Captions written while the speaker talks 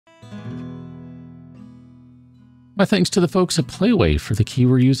My thanks to the folks at PlayWay for the key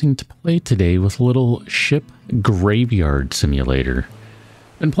we're using to play today with a little ship graveyard simulator.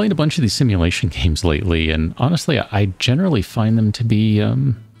 Been playing a bunch of these simulation games lately, and honestly, I generally find them to be,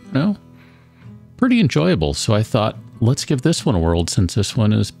 pretty enjoyable. So I thought, let's give this one a whirl since this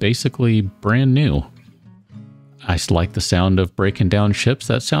one is basically brand new. I like the sound of breaking down ships.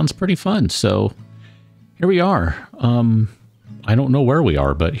 That sounds pretty fun. So here we are. I don't know where we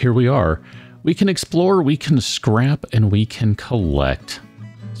are, but here we are. We can explore, we can scrap, and we can collect.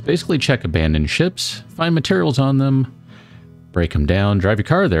 It's basically check abandoned ships, find materials on them, break them down, drive your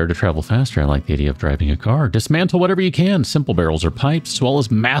car there to travel faster. I like the idea of driving a car. Dismantle whatever you can, simple barrels or pipes, as well as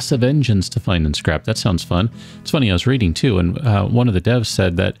massive engines to find and scrap. That sounds fun. It's funny, I was reading too, and one of the devs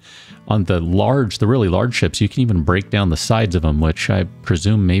said that on the really large ships, you can even break down the sides of them, which I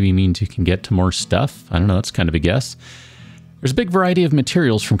presume maybe means you can get to more stuff. I don't know, that's kind of a guess. There's a big variety of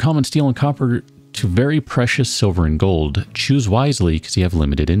materials from common steel and copper to very precious silver and gold. Choose wisely because you have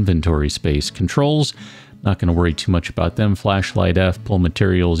limited inventory space. Controls, not going to worry too much about them. Flashlight F, pull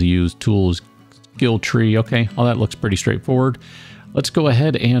materials, use tools, skill tree. Okay, all that looks pretty straightforward. Let's go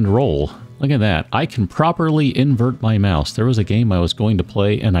ahead and roll. Look at that. I can properly invert my mouse. There was a game I was going to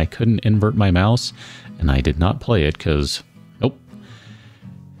play and I couldn't invert my mouse, and I did not play it because, nope.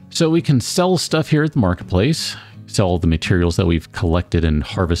 So we can sell stuff here at the marketplace. Sell the materials that we've collected and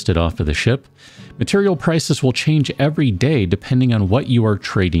harvested off of the ship. Material prices will change every day depending on what you are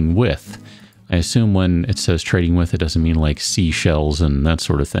trading with. I assume when it says trading with, it doesn't mean like seashells and that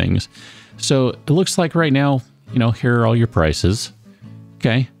sort of things. So it looks like right now, here are all your prices.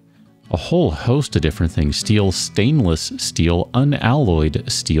 Okay. A whole host of different things. Steel, stainless steel, unalloyed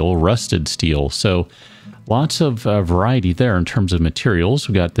steel, rusted steel. So lots of variety there in terms of materials.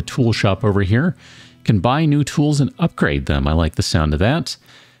 We got the tool shop over here. Can buy new tools and upgrade them. I like the sound of that.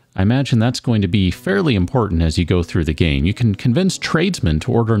 I imagine that's going to be fairly important as you go through the game. You can convince tradesmen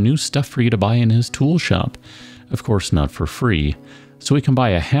to order new stuff for you to buy in his tool shop. Of course, not for free. So we can buy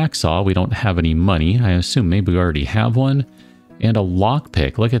a hacksaw. We don't have any money. I assume maybe we already have one. And a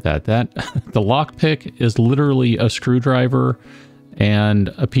lockpick. Look at that. The lockpick is literally a screwdriver and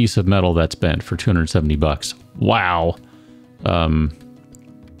a piece of metal that's bent for 270 bucks. Wow.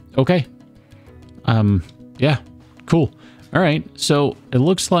 Okay. Yeah, cool. All right, so it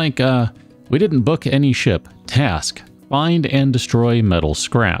looks like we didn't book any ship. Task, find and destroy metal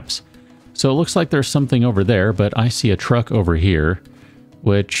scraps. So it looks like there's something over there, but I see a truck over here,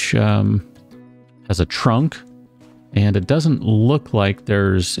 which has a trunk, and it doesn't look like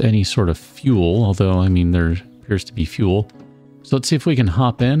there's any sort of fuel, although, I mean, there appears to be fuel. So let's see if we can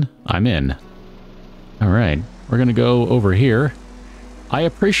hop in. I'm in. All right, we're going to go over here. I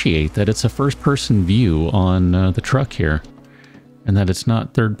appreciate that it's a first-person view on the truck here, and that it's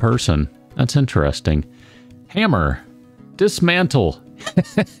not third-person. That's interesting. Hammer. Dismantle.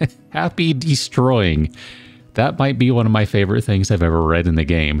 Happy destroying. That might be one of my favorite things I've ever read in the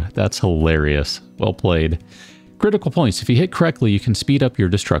game. That's hilarious. Well played. Critical points. If you hit correctly, you can speed up your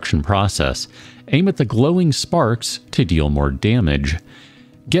destruction process. Aim at the glowing sparks to deal more damage.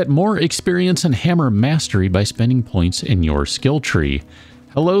 Get more experience and hammer mastery by spending points in your skill tree.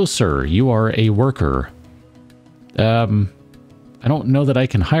 Hello, sir. You are a worker. I don't know that I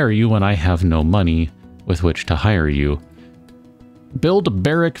can hire you when I have no money with which to hire you. Build a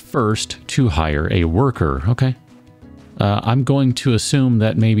barrack first to hire a worker. Okay. I'm going to assume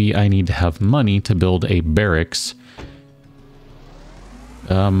that maybe I need to have money to build a barracks.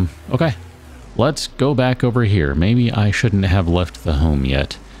 Okay. Let's go back over here. Maybe I shouldn't have left the home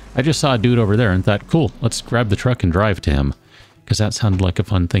yet. I just saw a dude over there and thought, cool, let's grab the truck and drive to him. Because that sounded like a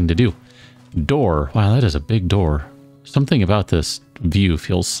fun thing to do. Door. Wow, that is a big door. Something about this view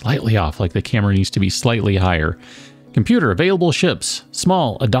feels slightly off, like the camera needs to be slightly higher. Computer, available ships.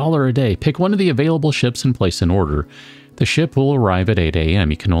 Small, $1 a day. Pick one of the available ships and place an order. The ship will arrive at 8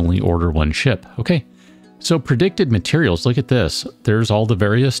 a.m. You can only order one ship. Okay. So predicted materials, look at this. There's all the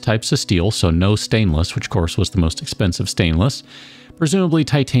various types of steel, so no stainless, which of course was the most expensive stainless. Presumably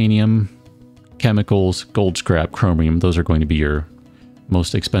titanium, chemicals, gold scrap, chromium. Those are going to be your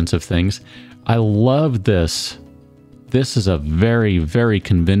most expensive things. I love this. This is a very, very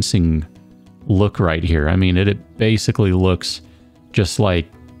convincing look right here. I mean, it basically looks just like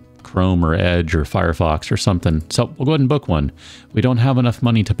Chrome or Edge or Firefox or something. So we'll go ahead and book one. We don't have enough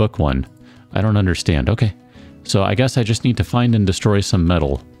money to book one. I don't understand. Okay. So I guess I just need to find and destroy some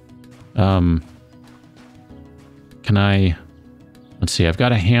metal. Can I... Let's see. I've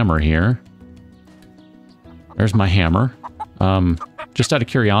got a hammer here. There's my hammer. Just out of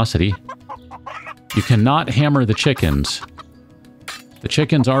curiosity, you cannot hammer the chickens. The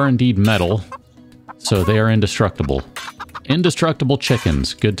chickens are indeed metal. So they are indestructible. Indestructible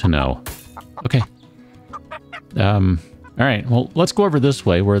chickens. Good to know. Okay. Alright, well, let's go over this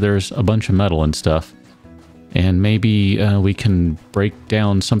way where there's a bunch of metal and stuff. And maybe we can break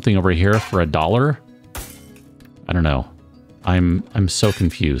down something over here for $1. I don't know. I'm so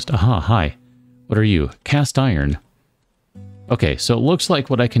confused. Aha, hi. What are you? Cast iron. Okay, so it looks like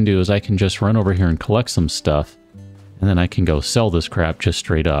what I can do is I can just run over here and collect some stuff. And then I can go sell this crap just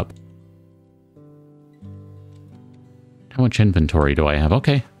straight up. How much inventory do I have?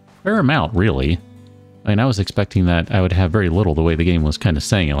 Okay, fair amount, really. I mean, I was expecting that I would have very little the way the game was kind of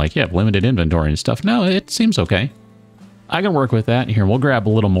saying it. Like, yeah, limited inventory and stuff. No, it seems okay. I can work with that. Here, we'll grab a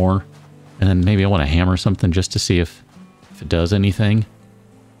little more. And then maybe I want to hammer something just to see if it does anything.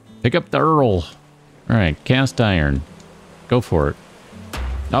 Pick up the Earl. All right, cast iron. Go for it.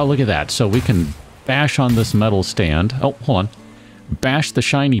 Oh, look at that. So we can bash on this metal stand. Oh, hold on. Bash the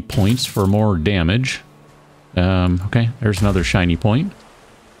shiny points for more damage. Okay, there's another shiny point.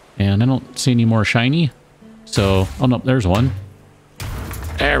 And I don't see any more shiny. So, oh no, there's one.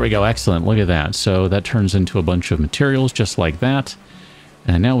 There we go, excellent. Look at that. So that turns into a bunch of materials just like that.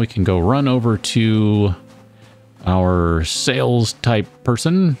 And now we can go run over to our sales type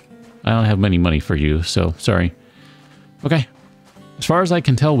person. I don't have many money for you, so sorry. Okay. As far as I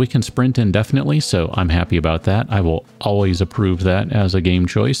can tell, we can sprint indefinitely, so I'm happy about that. I will always approve that as a game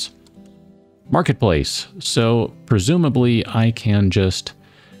choice. Marketplace. So presumably I can just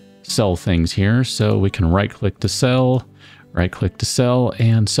sell things here. So we can right-click to sell,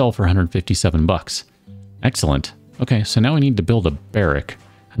 and sell for 157 bucks. Excellent. Okay, so now we need to build a barrack.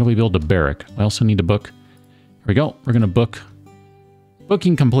 How do we build a barrack? I also need to book. Here we go. We're going to book.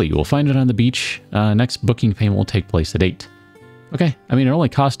 Booking complete. We'll find it on the beach. Next booking payment will take place at 8. Okay, I mean, it only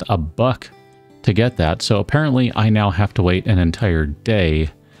cost $1 to get that. So apparently I now have to wait an entire day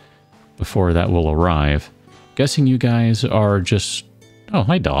before that will arrive. Guessing you guys are just... Oh,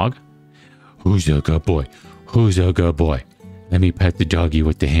 hi, dog. Who's a good boy? Who's a good boy? Let me pet the doggy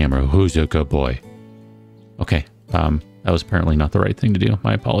with the hammer. Who's a good boy? Okay, that was apparently not the right thing to do.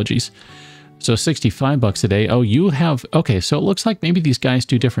 My apologies. So 65 bucks a day. Oh, you have... Okay, so it looks like maybe these guys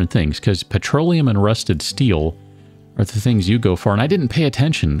do different things, because petroleum and rusted steel are the things you go for. And I didn't pay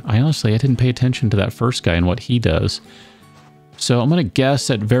attention. I didn't pay attention to that first guy and what he does. So I'm going to guess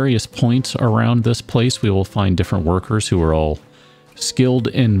at various points around this place, we will find different workers who are all skilled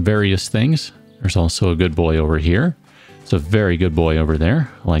in various things. There's also a good boy over here. It's a very good boy over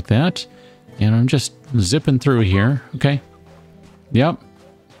there. I like that. And I'm just zipping through here. Okay. Yep.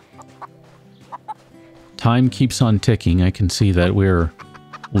 Time keeps on ticking. I can see that we're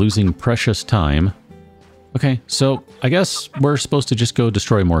losing precious time. Okay, so I guess we're supposed to just go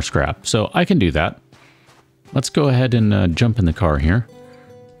destroy more scrap. So I can do that. Let's go ahead and jump in the car here.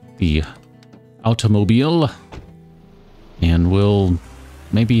 The automobile. And we'll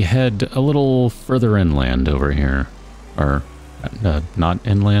maybe head a little further inland over here. Or, not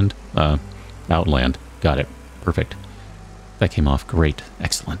inland, outland. Got it. Perfect. That came off great.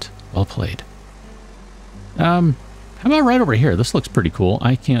 Excellent. Well played. How about right over here? This looks pretty cool.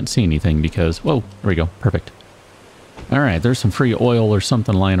 I can't see anything because... Whoa, there we go. Perfect. All right, there's some free oil or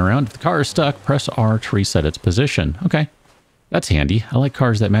something lying around. If the car is stuck, press R to reset its position. Okay, that's handy. I like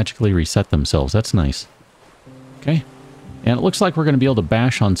cars that magically reset themselves. That's nice. Okay, and it looks like we're going to be able to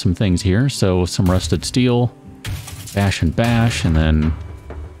bash on some things here. So some rusted steel, bash, and then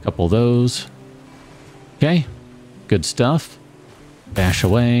a couple of those. Okay, good stuff. Bash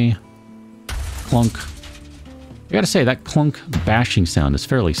away. Clunk. I gotta say, that clunk bashing sound is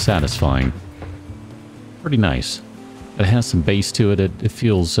fairly satisfying. Pretty nice. It has some bass to it. It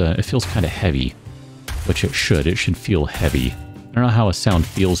feels kind of heavy, which it should. It should feel heavy. I don't know how a sound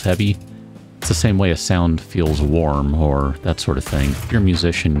feels heavy. It's the same way a sound feels warm or that sort of thing. If you're a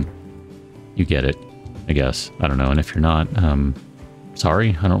musician, you get it, I guess. I don't know. And if you're not,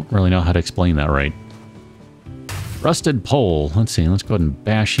 sorry, I don't really know how to explain that right. Rusted pole. Let's see. Let's go ahead and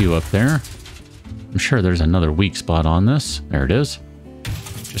bash you up there. I'm sure there's another weak spot on this. There it is.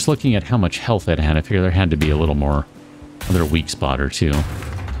 Just looking at how much health it had, I figure there had to be a little more, another weak spot or two.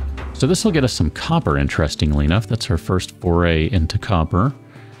 So this will get us some copper, interestingly enough. That's our first foray into copper.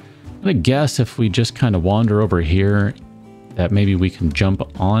 I'm going to guess if we just kind of wander over here, that maybe we can jump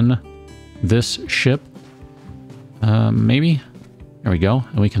on this ship. Maybe. There we go.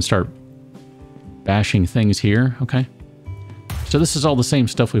 And we can start bashing things here. Okay. So this is all the same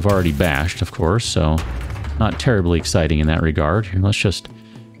stuff we've already bashed, of course, so not terribly exciting in that regard. Here, let's just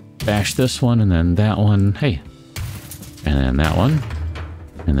bash this one, and then that one. Hey. And then that one.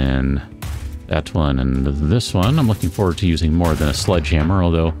 And then that one, and this one. I'm looking forward to using more than a sledgehammer,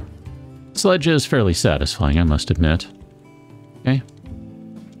 although Sledge is fairly satisfying, I must admit. Okay.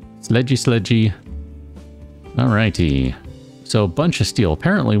 Sledgy, sledgy. Alrighty. So, bunch of steel.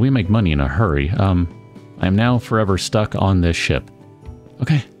 Apparently, we make money in a hurry. I am now forever stuck on this ship.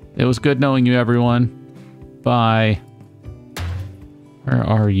 Okay. It was good knowing you, everyone. Bye. Where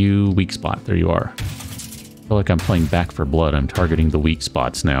are you? Weak spot. There you are. I feel like I'm playing Back 4 Blood. I'm targeting the weak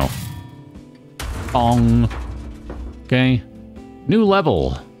spots now. Bong. Okay. New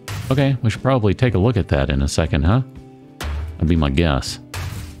level. Okay, we should probably take a look at that in a second, huh? That'd be my guess.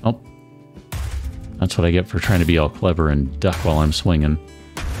 Oh. That's what I get for trying to be all clever and duck while I'm swinging.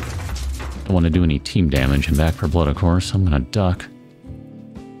 Don't want to do any team damage in Back 4 Blood, of course. I'm going to duck.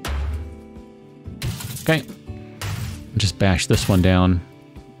 Okay. Just bash this one down.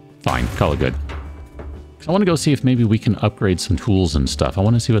 Fine, call it good. I want to go see if maybe we can upgrade some tools and stuff. I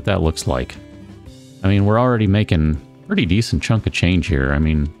want to see what that looks like. I mean, we're already making a pretty decent chunk of change here. I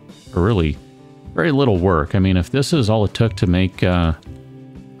mean, for really very little work. I mean, if this is all it took to make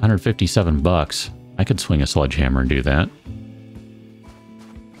 157 bucks, I could swing a sledgehammer and do that.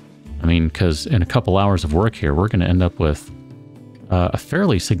 I mean, because in a couple hours of work here, we're going to end up with a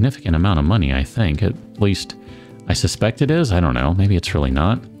fairly significant amount of money, I think. At least, I suspect it is. I don't know. Maybe it's really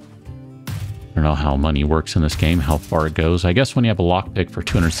not. I don't know how money works in this game, how far it goes. I guess when you have a lockpick for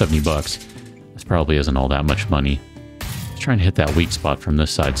 270 bucks, this probably isn't all that much money. I was trying to hit that weak spot from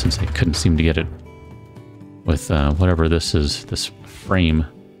this side since I couldn't seem to get it with whatever this is, this frame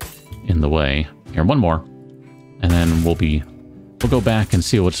in the way. Here, one more. And then we'll go back and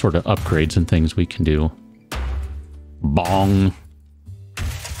see what sort of upgrades and things we can do. Bong.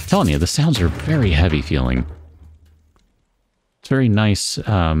 I'm telling you, the sounds are very heavy feeling. It's very nice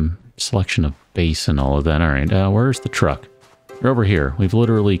selection of bass and all of that. All right, where's the truck? You're over here. We've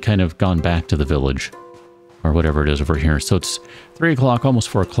literally kind of gone back to the village. Or whatever it is over here. So it's 3 o'clock, almost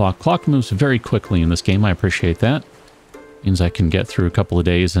 4 o'clock. Clock moves very quickly in this game. I appreciate that. Means I can get through a couple of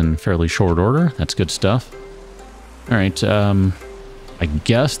days in fairly short order. That's good stuff. All right, I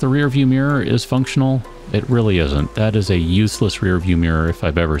guess the rear view mirror is functional. It really isn't. That is a useless rear view mirror if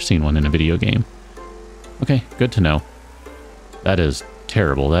I've ever seen one in a video game. Okay, good to know. That is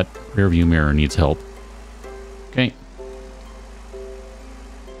terrible. That rear view mirror needs help. Okay.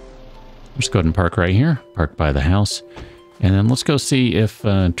 Let's go ahead and park right here. Park by the house. And then let's go see if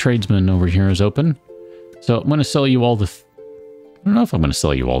tradesman over here is open. So I'm going to sell you all the... I don't know if I'm going to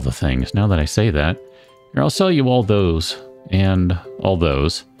sell you all the things now that I say that. Here, I'll sell you all those and all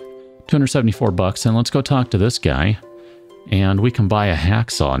those. 274 bucks. And let's go talk to this guy. And we can buy a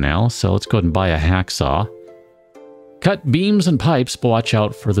hacksaw now. So let's go ahead and buy a hacksaw. Cut beams and pipes, but watch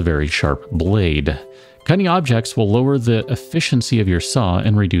out for the very sharp blade. Cutting objects will lower the efficiency of your saw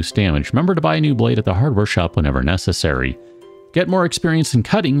and reduce damage. Remember to buy a new blade at the hardware shop whenever necessary. Get more experience in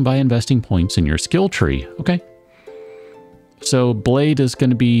cutting by investing points in your skill tree. Okay. So blade is going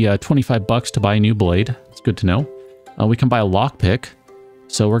to be 25 bucks to buy a new blade. It's good to know. We can buy a lockpick.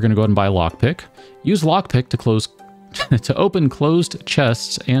 So we're going to go ahead and buy a lockpick. Use lockpick to close to open closed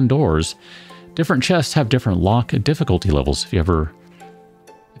chests and doors. Different chests have different lock difficulty levels. If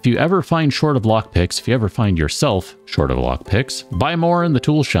you ever find short of lockpicks, if you ever find yourself short of lockpicks, buy more in the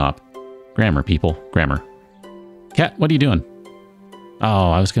tool shop. Grammar, people. Grammar. Cat, what are you doing?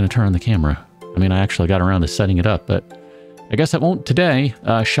 Oh, I was going to turn on the camera. I mean, I actually got around to setting it up, but I guess I won't today.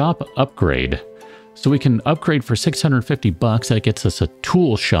 Shop upgrade. So we can upgrade for 650 bucks. That gets us a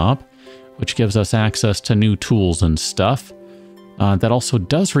tool shop, which gives us access to new tools and stuff. That also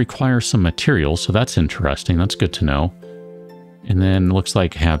does require some materials, so that's interesting. That's good to know. And then looks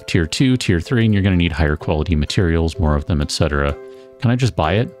like have tier 2, tier 3, and you're going to need higher quality materials, more of them, etc. Can I just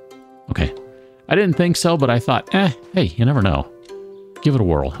buy it? Okay. I didn't think so, but I thought, hey, you never know. Give it a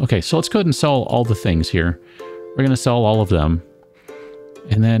whirl. Okay, so let's go ahead and sell all the things here. We're going to sell all of them.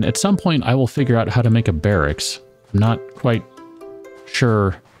 And then at some point, I will figure out how to make a barracks. I'm not quite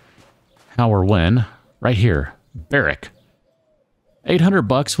sure how or when. Right here. Barrack. 800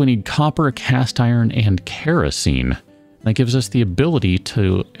 bucks. We need copper, cast iron, and kerosene. That gives us the ability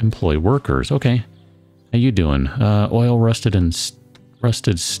to employ workers. Okay. How you doing? Oil, rusted, and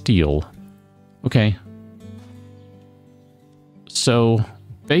rusted steel. Okay. So,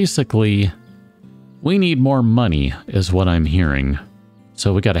 basically, we need more money, is what I'm hearing.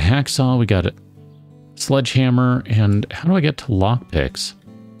 So we got a hacksaw, we got a sledgehammer, and how do I get to lockpicks?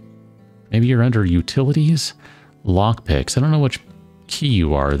 Maybe you're under utilities? Lockpicks. I don't know which key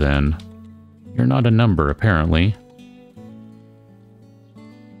you are then. You're not a number, apparently.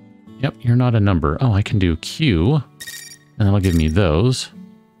 Yep, you're not a number. Oh, I can do Q, and that'll give me those.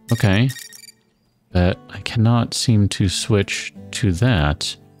 Okay. But I cannot seem to switch to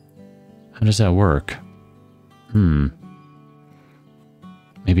that. How does that work? Maybe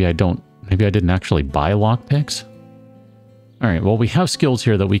I didn't actually buy lockpicks? Alright, well, we have skills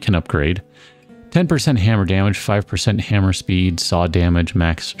here that we can upgrade. 10% hammer damage, 5% hammer speed, saw damage,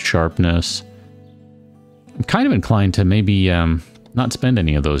 max sharpness. I'm kind of inclined to maybe not spend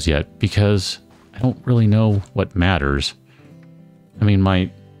any of those yet, because I don't really know what matters. I mean,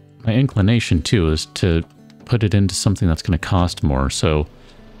 my inclination, too, is to put it into something that's going to cost more, so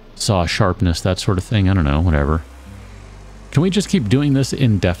saw sharpness, that sort of thing. I don't know, whatever. Can we just keep doing this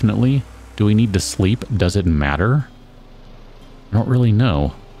indefinitely? Do we need to sleep? Does it matter? I don't really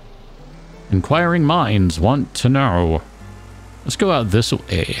know. Inquiring minds want to know. Let's go out this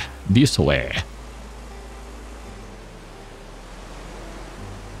way. This way.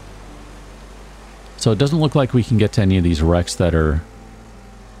 So it doesn't look like we can get to any of these wrecks that are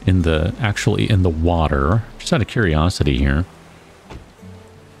actually in the water. Just out of curiosity here.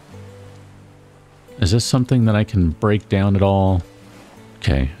 Is this something that I can break down at all?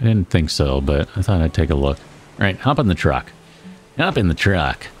 Okay, I didn't think so, but I thought I'd take a look. All right, hop in the truck. Hop in the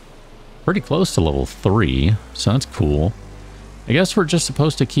truck. Pretty close to level 3, so that's cool. I guess we're just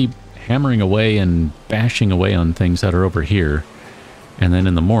supposed to keep hammering away and bashing away on things that are over here. And then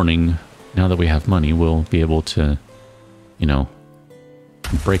in the morning, now that we have money, we'll be able to, you know,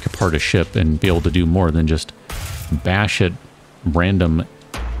 break apart a ship and be able to do more than just bash at random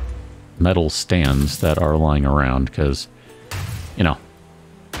metal stands that are lying around, because, you know,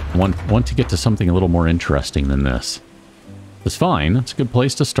 I want to get to something a little more interesting than this. It's fine. It's a good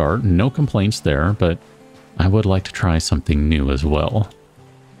place to start. No complaints there, but I would like to try something new as well.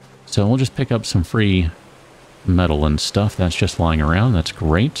 So we'll just pick up some free metal and stuff that's just lying around. That's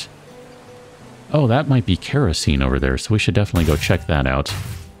great. Oh, that might be kerosene over there, so we should definitely go check that out.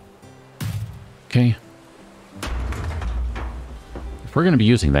 Okay. If we're going to be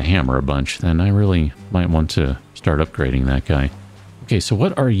using the hammer a bunch, then I really might want to start upgrading that guy. Okay, so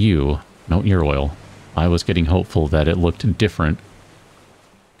what are you? No, you're oil. I was getting hopeful that it looked different.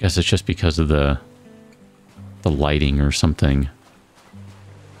 Guess it's just because of the lighting or something.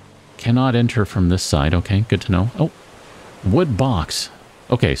 Cannot enter from this side. Okay, good to know. Oh, wood box.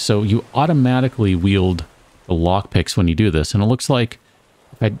 Okay, so you automatically wield the lockpicks when you do this, and it looks like,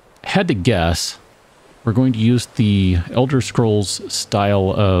 if I had to guess, we're going to use the Elder Scrolls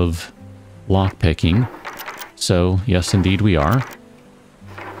style of lockpicking. So, yes, indeed we are.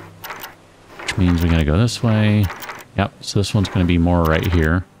 Which means we gotta go this way. Yep, so this one's gonna be more right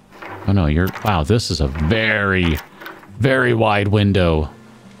here. Oh no, wow, this is a very, very wide window.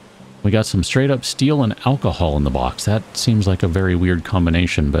 We got some straight up steel and alcohol in the box. That seems like a very weird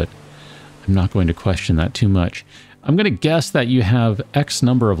combination, but I'm not going to question that too much. I'm going to guess that you have X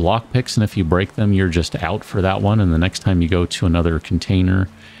number of lockpicks, and if you break them, you're just out for that one, and the next time you go to another container,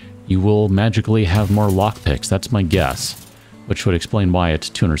 you will magically have more lockpicks. That's my guess, which would explain why it's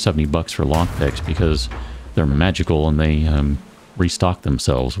 270 bucks for lockpicks, because they're magical and they restock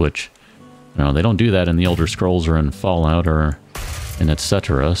themselves, which, you know, they don't do that in the Elder Scrolls or in Fallout or in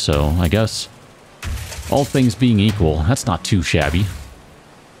etc. So I guess all things being equal, that's not too shabby.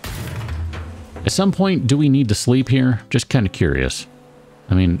 At some point, do we need to sleep here? Just kind of curious.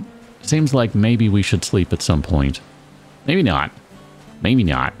 I mean, it seems like maybe we should sleep at some point. Maybe not. Maybe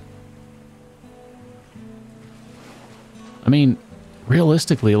not. I mean,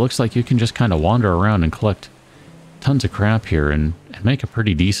 realistically, it looks like you can just kind of wander around and collect tons of crap here and make a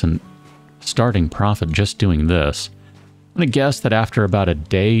pretty decent starting profit just doing this. I'm going to guess that after about a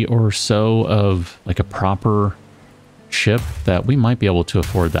day or so of like a proper ship, that we might be able to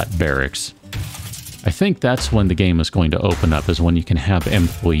afford that barracks. I think that's when the game is going to open up, is when you can have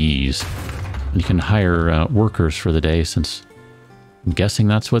employees. You can hire workers for the day, since I'm guessing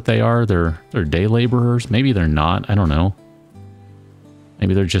that's what they are. They're day laborers. Maybe they're not. I don't know.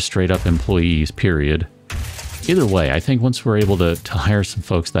 Maybe they're just straight up employees, period. Either way, I think once we're able to hire some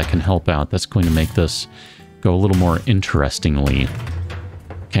folks that can help out, that's going to make this go a little more interestingly.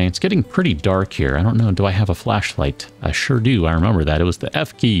 Okay, it's getting pretty dark here. I don't know, do I have a flashlight? I sure do. I remember that. It was the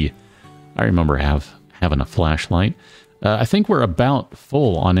F key. I remember having a flashlight. I think we're about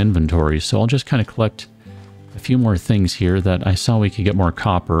full on inventory, so I'll just kind of collect a few more things here that I saw we could get more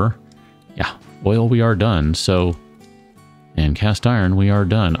copper. Yeah, oil, we are done, so... And cast iron, we are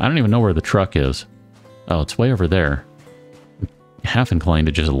done. I don't even know where the truck is. Oh, it's way over there. I'm half inclined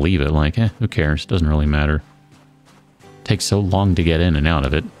to just leave it, like, who cares? Doesn't really matter. Takes so long to get in and out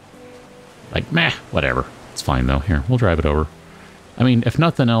of it. Like, meh, whatever. It's fine, though. Here, we'll drive it over. I mean, if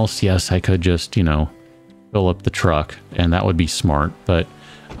nothing else, yes, I could just, you know, fill up the truck, and that would be smart, but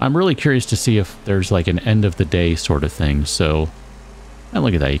I'm really curious to see if there's like an end of the day sort of thing, so And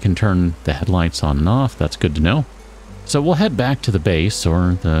look at that, you can turn the headlights on and off. That's good to know. So we'll head back to the base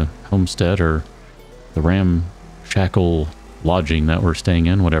or the homestead or the ramshackle lodging that we're staying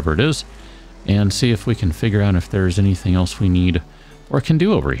in, whatever it is, and see if we can figure out if there's anything else we need or can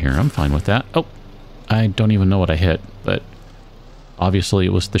do over here. I'm fine with that. Oh, I don't even know what I hit, but obviously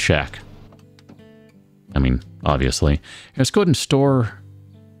it was the shack. I mean, obviously. Let's go ahead and store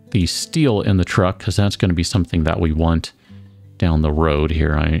the steel in the truck, because that's going to be something that we want down the road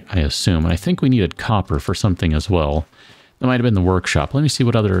here, I assume. And I think we needed copper for something as well. That might have been the workshop. Let me see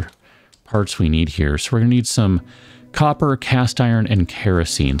what other parts we need here. So we're going to need some copper, cast iron, and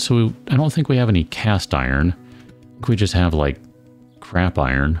kerosene. So I don't think we have any cast iron. I think we just have, like, crap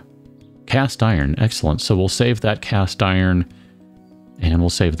iron. Cast iron, excellent. So we'll save that cast iron, and we'll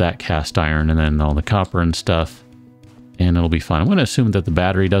save that cast iron, and then all the copper and stuff, and it'll be fine. I'm going to assume that the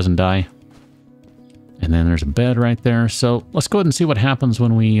battery doesn't die. And then there's a bed right there. So let's go ahead and see what happens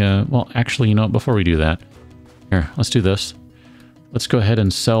when we, well, actually, you know what, before we do that, here, let's do this. Let's go ahead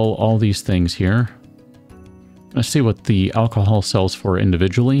and sell all these things here. Let's see what the alcohol sells for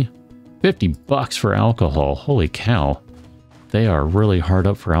individually. 50 bucks for alcohol. Holy cow. They are really hard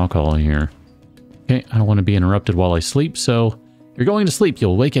up for alcohol here. Okay, I don't want to be interrupted while I sleep, so you're going to sleep.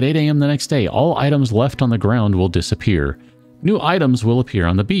 You'll wake at 8 a.m. the next day. All items left on the ground will disappear. New items will appear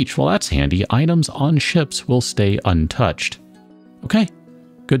on the beach. Well, that's handy. Items on ships will stay untouched. Okay,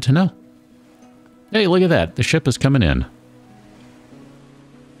 good to know. Hey, look at that. The ship is coming in.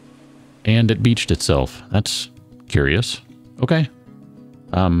 And it beached itself. That's curious. Okay.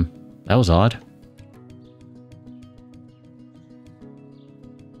 That was odd.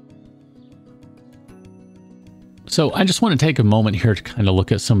 So I just want to take a moment here to kind of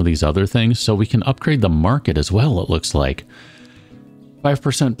look at some of these other things so we can upgrade the market as well, it looks like.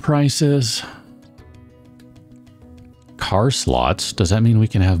 5% prices. Car slots. Does that mean we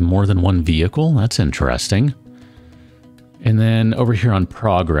can have more than one vehicle? That's interesting. And then over here on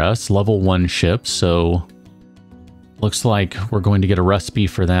progress, level 1 ships. So looks like we're going to get a recipe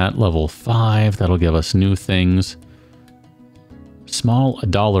for that. Level 5. That'll give us new things. Small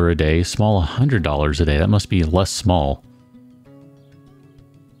 $1 a day, small $100 a day. That must be less small.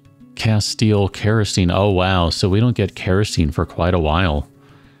 Cast steel, kerosene. Oh, wow. So we don't get kerosene for quite a while.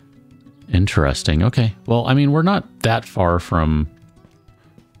 Interesting. Okay. Well, I mean, we're not that far from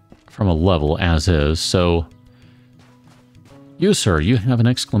a level as is. So you, sir, you have an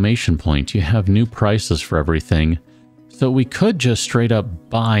exclamation point. You have new prices for everything. So we could just straight up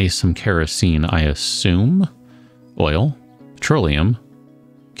buy some kerosene, I assume. Oil. Petroleum,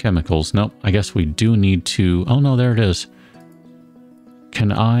 chemicals. Nope, I guess we do need to... Oh, no, there it is.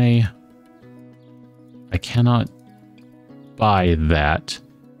 Can I cannot buy that.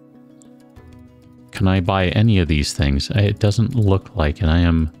 Can I buy any of these things? It doesn't look like it. I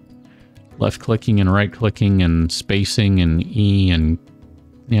am left-clicking and right-clicking and spacing and E and...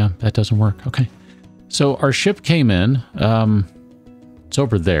 Yeah, that doesn't work. Okay. So our ship came in. It's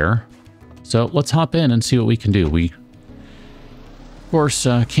over there. So let's hop in and see what we can do. We... Of course,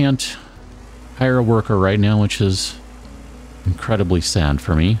 can't hire a worker right now, which is incredibly sad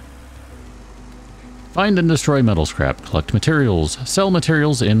for me. Find and destroy metal scrap. Collect materials. Sell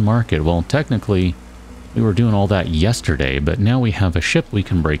materials in market. Well, technically, we were doing all that yesterday, but now we have a ship we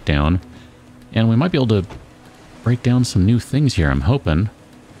can break down. And we might be able to break down some new things here, I'm hoping.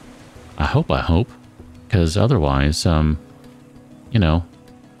 I hope. Because otherwise, you know,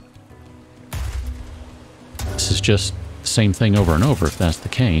 this is just... same thing over and over if that's the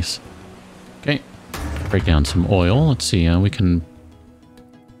case. Okay, break down some oil. Let's see, we can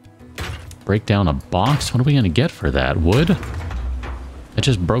break down a box. What are we going to get for that? Wood? It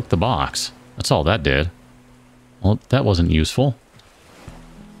just broke the box. That's all that did. Well, that wasn't useful.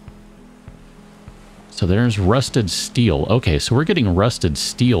 So there's rusted steel. Okay, so we're getting rusted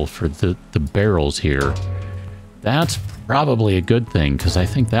steel for the barrels here. That's probably a good thing, because I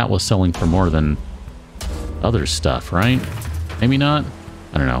think that was selling for more than... other stuff, right? Maybe not?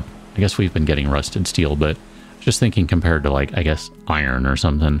 I don't know. I guess we've been getting rusted steel, but just thinking compared to, like, I guess, iron or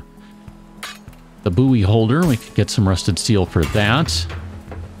something. The buoy holder, we could get some rusted steel for that.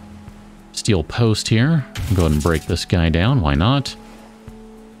 Steel post here. I'll go ahead and break this guy down. Why not?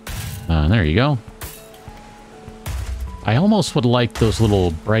 There you go. I almost would like those little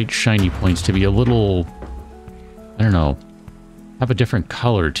bright, shiny points to be a little... I don't know. Have a different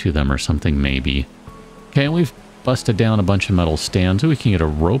color to them or something, maybe. Okay, we've busted down a bunch of metal stands. We can get a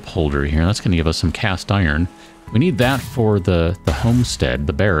rope holder here. That's going to give us some cast iron. We need that for the homestead,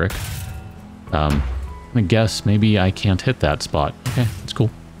 the barrack. I'm going to guess maybe I can't hit that spot. Okay, that's cool.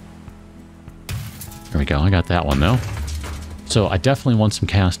 There we go. I got that one, though. So I definitely want some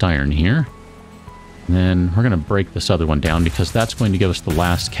cast iron here. And then we're going to break this other one down because that's going to give us the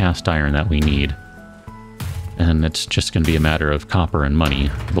last cast iron that we need. And it's just going to be a matter of copper and money,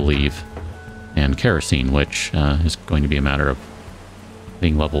 I believe. And kerosene, which is going to be a matter of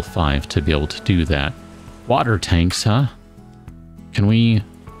being level 5 to be able to do that. Water tanks, huh?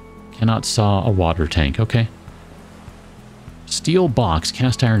 Cannot saw a water tank. Okay. Steel box,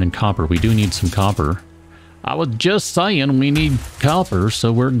 cast iron and copper. We do need some copper. I was just saying we need copper,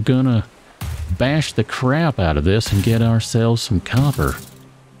 so we're gonna bash the crap out of this and get ourselves some copper.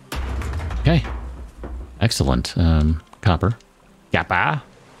 Okay. Excellent. Copper. Copper.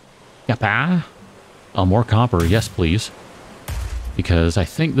 Copper. Oh, more copper. Yes, please. Because I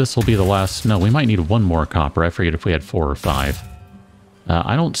think this will be the last... No, we might need one more copper. I forget if we had 4 or 5.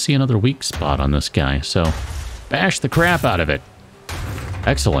 I don't see another weak spot on this guy, so... Bash the crap out of it.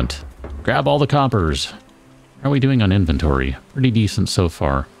 Excellent. Grab all the coppers. How are we doing on inventory? Pretty decent so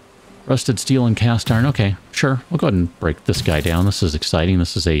far. Rusted steel and cast iron. Okay, sure. We'll go ahead and break this guy down. This is exciting.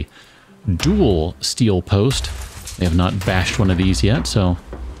 This is a dual steel post. They have not bashed one of these yet, so...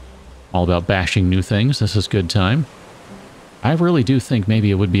 All about bashing new things. This is good time. I really do think maybe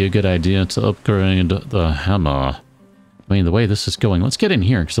it would be a good idea to upgrade the hammer. I mean, the way this is going... Let's get in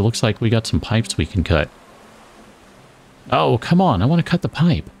here, because it looks like we got some pipes we can cut. Oh, come on. I want to cut the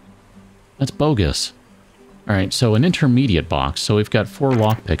pipe. That's bogus. Alright, so an intermediate box. So we've got 4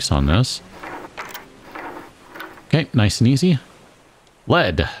 lockpicks on this. Okay, nice and easy.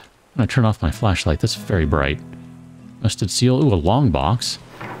 Lead. I'm going to turn off my flashlight. That's very bright. Rusted steel. Ooh, a long box.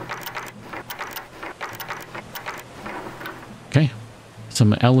 Okay.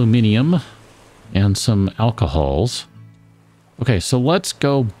 Some aluminium and some alcohols. Okay, so let's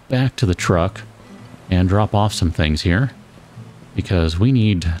go back to the truck and drop off some things here because we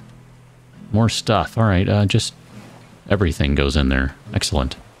need more stuff. All right, just everything goes in there.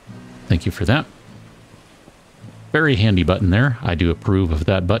 Excellent. Thank you for that. Very handy button there. I do approve of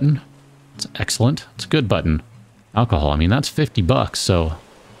that button. It's excellent. It's a good button. Alcohol, I mean, that's $50, so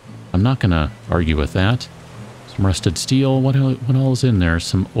I'm not going to argue with that. Some rusted steel. What all is in there?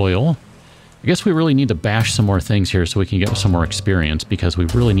 Some oil. I guess we really need to bash some more things here so we can get some more experience because we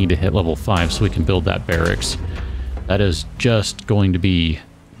really need to hit level 5 so we can build that barracks. That is just going to be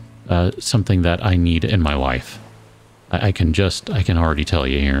something that I need in my life. I can already tell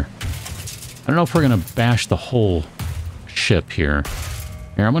you here. I don't know if we're going to bash the whole ship here.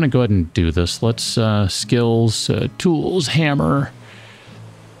 Here, I'm going to go ahead and do this. Let's, skills, tools, hammer.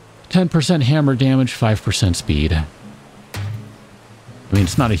 10% hammer damage, 5% speed. I mean,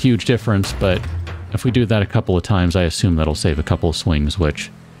 it's not a huge difference, but if we do that a couple of times, I assume that'll save a couple of swings,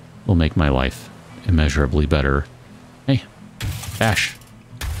 which will make my life immeasurably better. Hey, bash,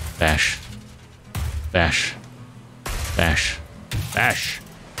 bash, bash, bash, bash.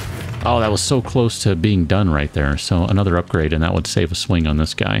 Oh, that was so close to being done right there. So another upgrade, and that would save a swing on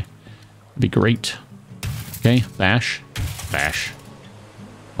this guy. That'd be great. Okay, bash, bash.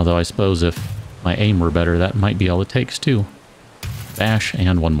 Although I suppose if my aim were better, that might be all it takes too. Bash,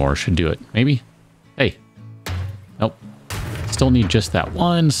 and one more should do it. Maybe? Hey. Nope. Still need just that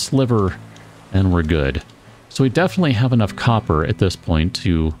one sliver, and we're good. So we definitely have enough copper at this point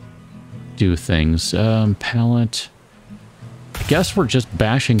to do things. Pallet. I guess we're just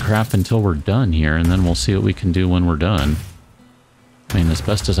bashing crap until we're done here, and then we'll see what we can do when we're done. I mean, as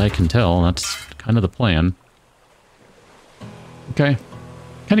best as I can tell, that's kind of the plan. Okay.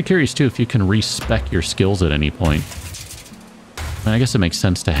 Kind of curious, too, if you can respec your skills at any point. I mean, I guess it makes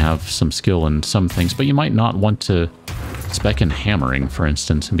sense to have some skill in some things, but you might not want to spec in hammering, for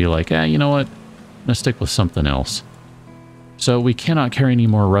instance, and be like, you know what? I'm going to stick with something else. So we cannot carry any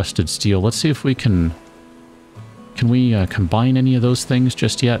more rusted steel. Let's see if we can... Can we combine any of those things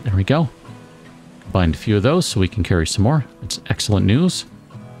just yet? There we go. Combined a few of those so we can carry some more. That's excellent news.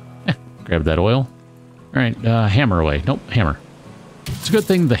 Grab that oil. All right, hammer away. Nope, hammer. It's a good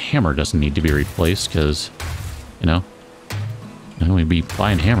thing the hammer doesn't need to be replaced because, you know, we'd be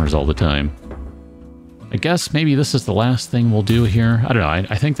buying hammers all the time. I guess maybe this is the last thing we'll do here. I don't know.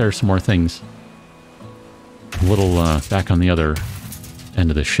 I think there are some more things. A little back on the other end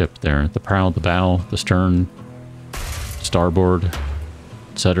of the ship there. The prow, the bow, the stern, starboard,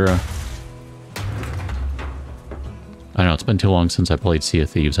 etc. I don't know. It's been too long since I played Sea of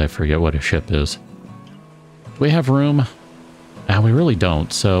Thieves. I forget what a ship is. Do we have room? We really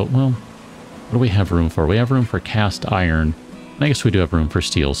don't. So, well, what do we have room for? We have room for cast iron. And I guess we do have room for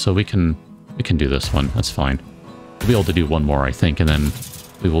steel, so we can do this one. That's fine. We'll be able to do one more, I think, and then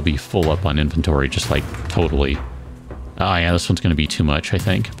we will be full up on inventory, just like totally. Oh, yeah, this one's going to be too much, I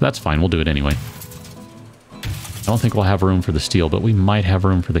think. But that's fine. We'll do it anyway. I don't think we'll have room for the steel, but we might have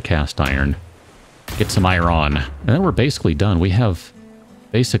room for the cast iron. Get some iron. And then we're basically done. We have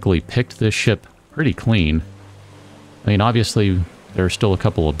basically picked this ship pretty clean. I mean, obviously, there are still a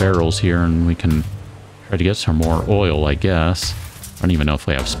couple of barrels here, and we can try to get some more oil, I guess. I don't even know if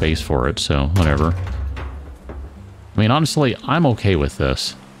we have space for it, so whatever. I mean, honestly, I'm okay with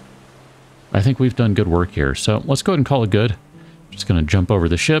this. I think we've done good work here, so let's go ahead and call it good. Just going to jump over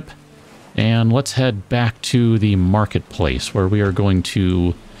the ship, and let's head back to the marketplace, where we are going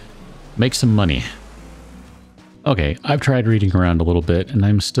to make some money. Okay, I've tried reading around a little bit, and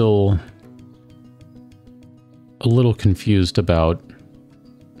I'm still a little confused about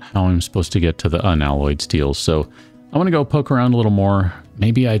how I'm supposed to get to the unalloyed steel, so I want to go poke around a little more.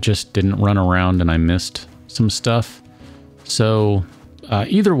 Maybe I just didn't run around and I missed some stuff. So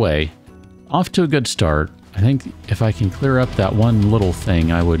either way, off to a good start. I think if I can clear up that one little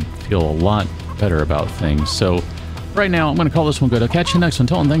thing, I would feel a lot better about things. So right now, I'm going to call this one good. I'll catch you next one.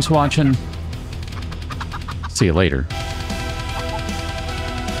 Until then, thanks for watching. See you later.